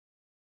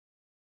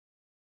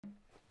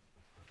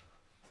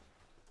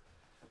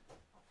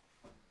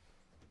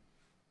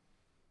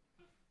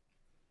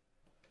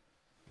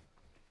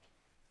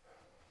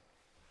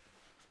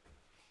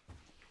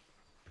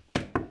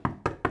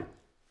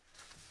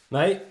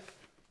Mate,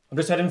 I'm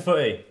just heading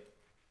footy.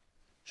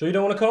 Sure you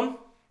don't want to come?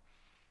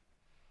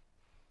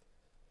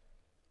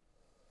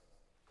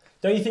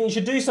 Don't you think you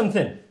should do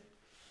something?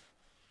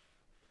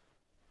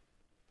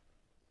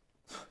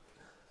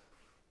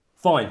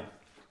 Fine.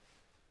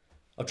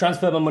 I've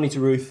transferred my money to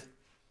Ruth.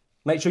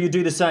 Make sure you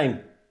do the same.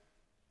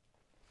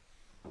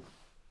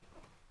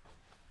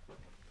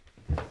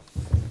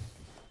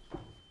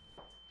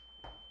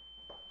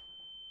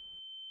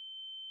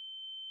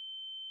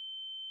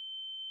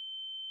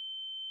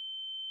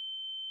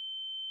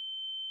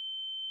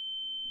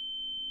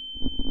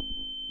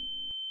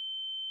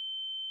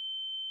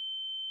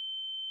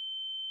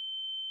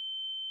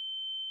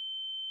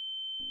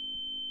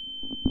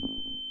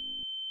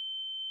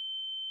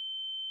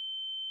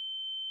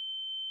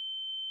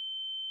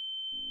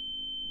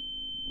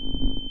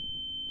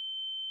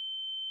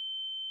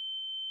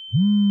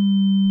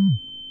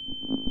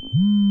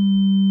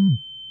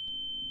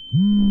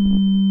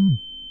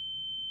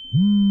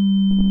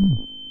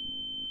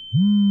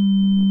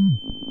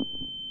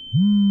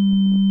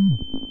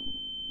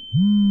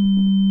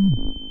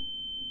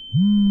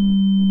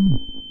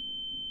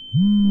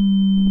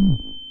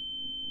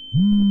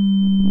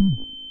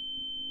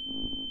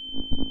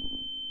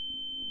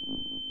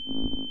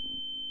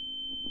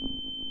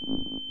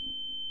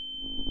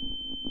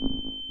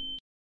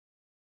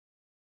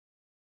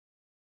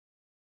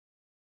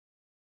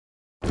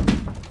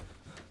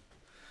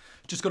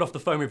 Just got off the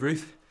phone with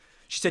Ruth.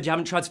 She said you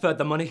haven't transferred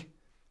the money.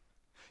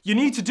 You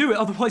need to do it,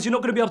 otherwise you're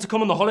not going to be able to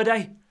come on the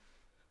holiday.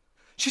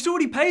 She's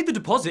already paid the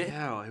deposit.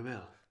 Yeah, I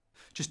will.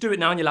 Just do it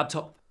now on your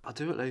laptop. I'll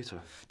do it later.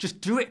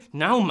 Just do it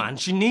now, man.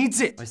 She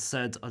needs it. I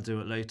said I'll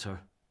do it later.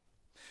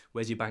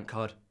 Where's your bank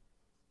card?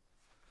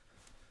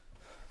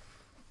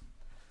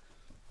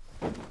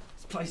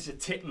 This place is a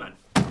tip, man.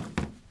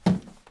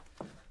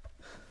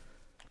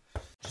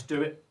 Just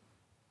do it.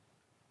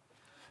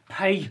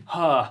 Pay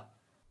her.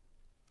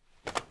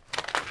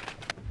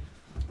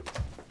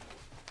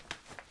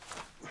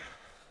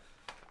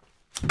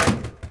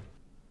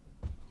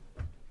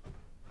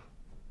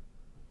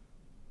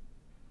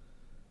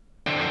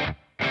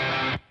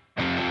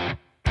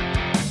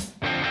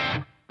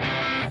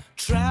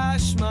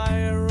 Trash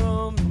my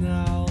room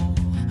now.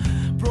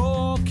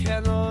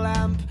 Broken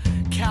lamp,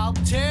 calc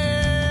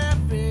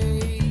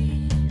TV.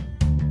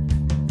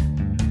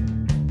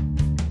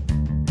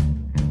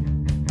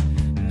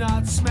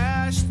 Not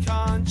smashed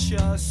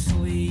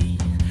consciously.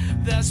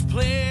 This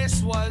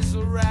place was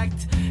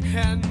wrecked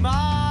in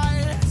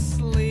my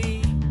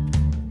sleep.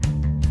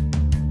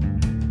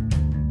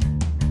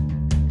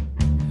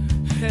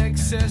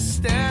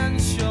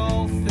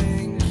 Existential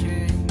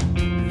thinking,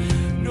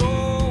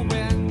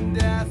 knowing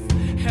death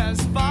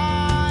has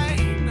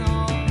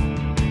final.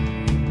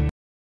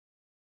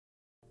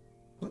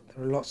 Look,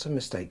 there are lots of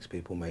mistakes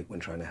people make when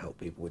trying to help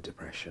people with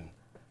depression.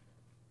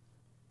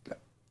 Look,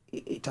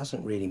 it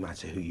doesn't really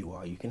matter who you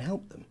are, you can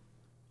help them.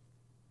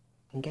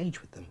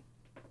 Engage with them.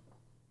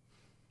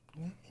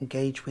 Yeah?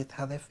 Engage with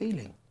how they're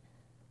feeling.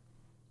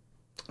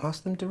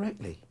 Ask them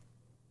directly.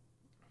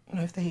 You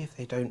know, if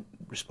they don't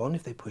respond,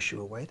 if they push you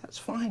away, that's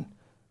fine.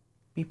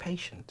 Be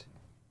patient.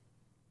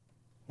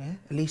 Yeah?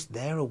 At least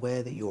they're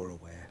aware that you're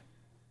aware.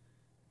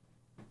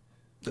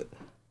 Look,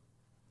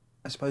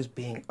 I suppose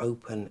being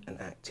open and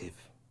active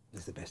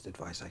is the best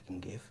advice I can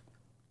give.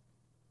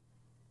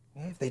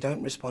 Yeah, if they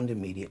don't respond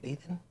immediately,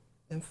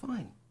 then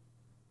fine.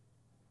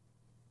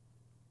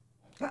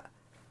 Yeah.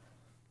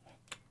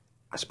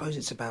 I suppose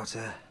it's about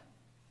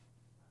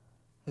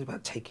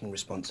taking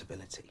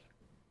responsibility.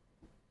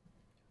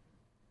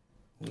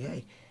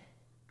 Yeah.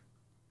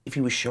 If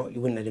he was shot,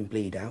 you wouldn't let him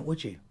bleed out,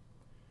 would you?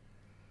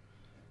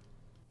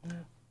 No.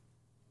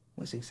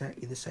 Well, it's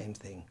exactly the same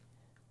thing.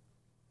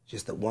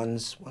 Just that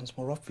one's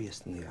more obvious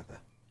than the other.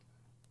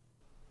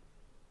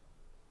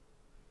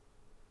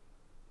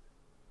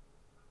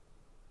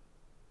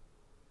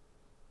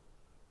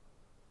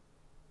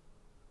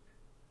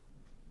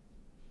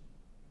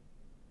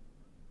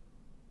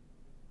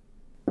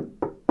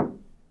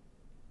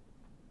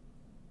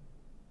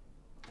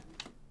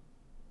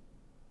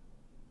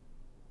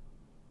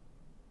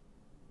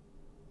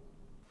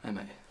 Hey,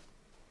 mate.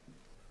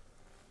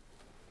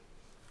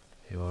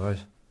 You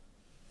alright?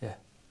 Yeah.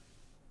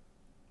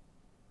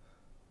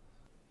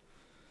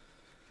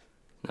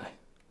 No.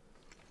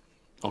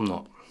 I'm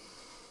not.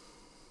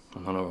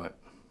 I'm not alright.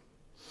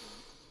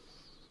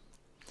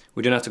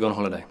 We don't have to go on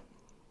holiday.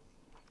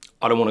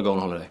 I don't want to go on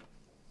holiday.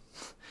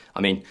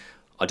 I mean,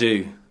 I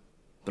do,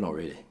 but not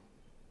really.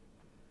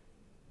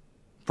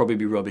 Probably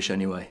be rubbish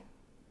anyway.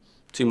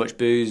 Too much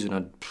booze and I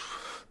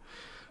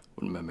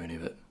wouldn't remember any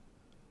of it.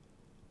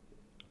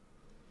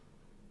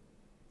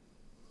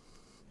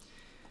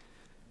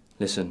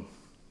 Listen,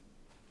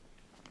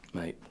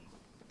 mate.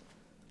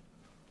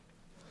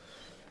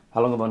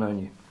 How long have I known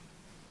you?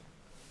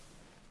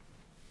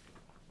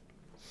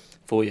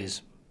 4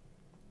 years.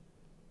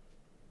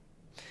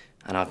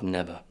 And I've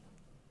never,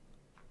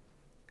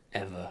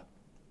 ever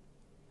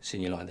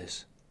seen you like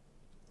this.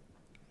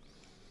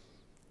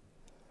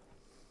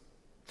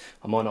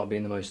 I might not have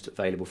been the most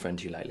available friend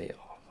to you lately.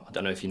 I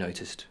don't know if you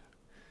noticed.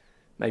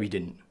 Maybe you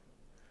didn't.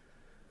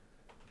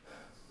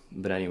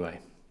 But anyway,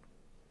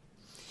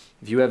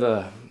 if you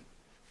ever,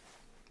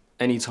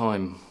 any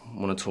time,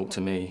 want to talk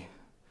to me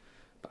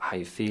about how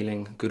you're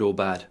feeling, good or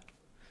bad,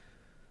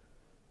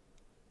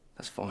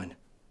 that's fine.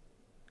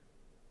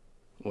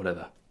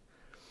 Whatever.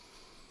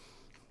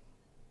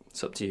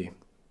 It's up to you.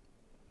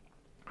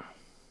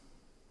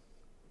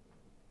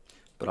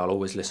 But I'll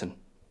always listen.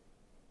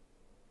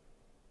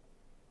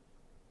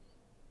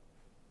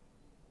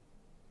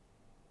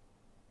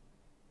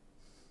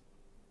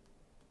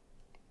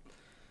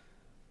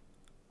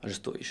 I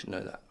just thought you should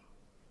know that.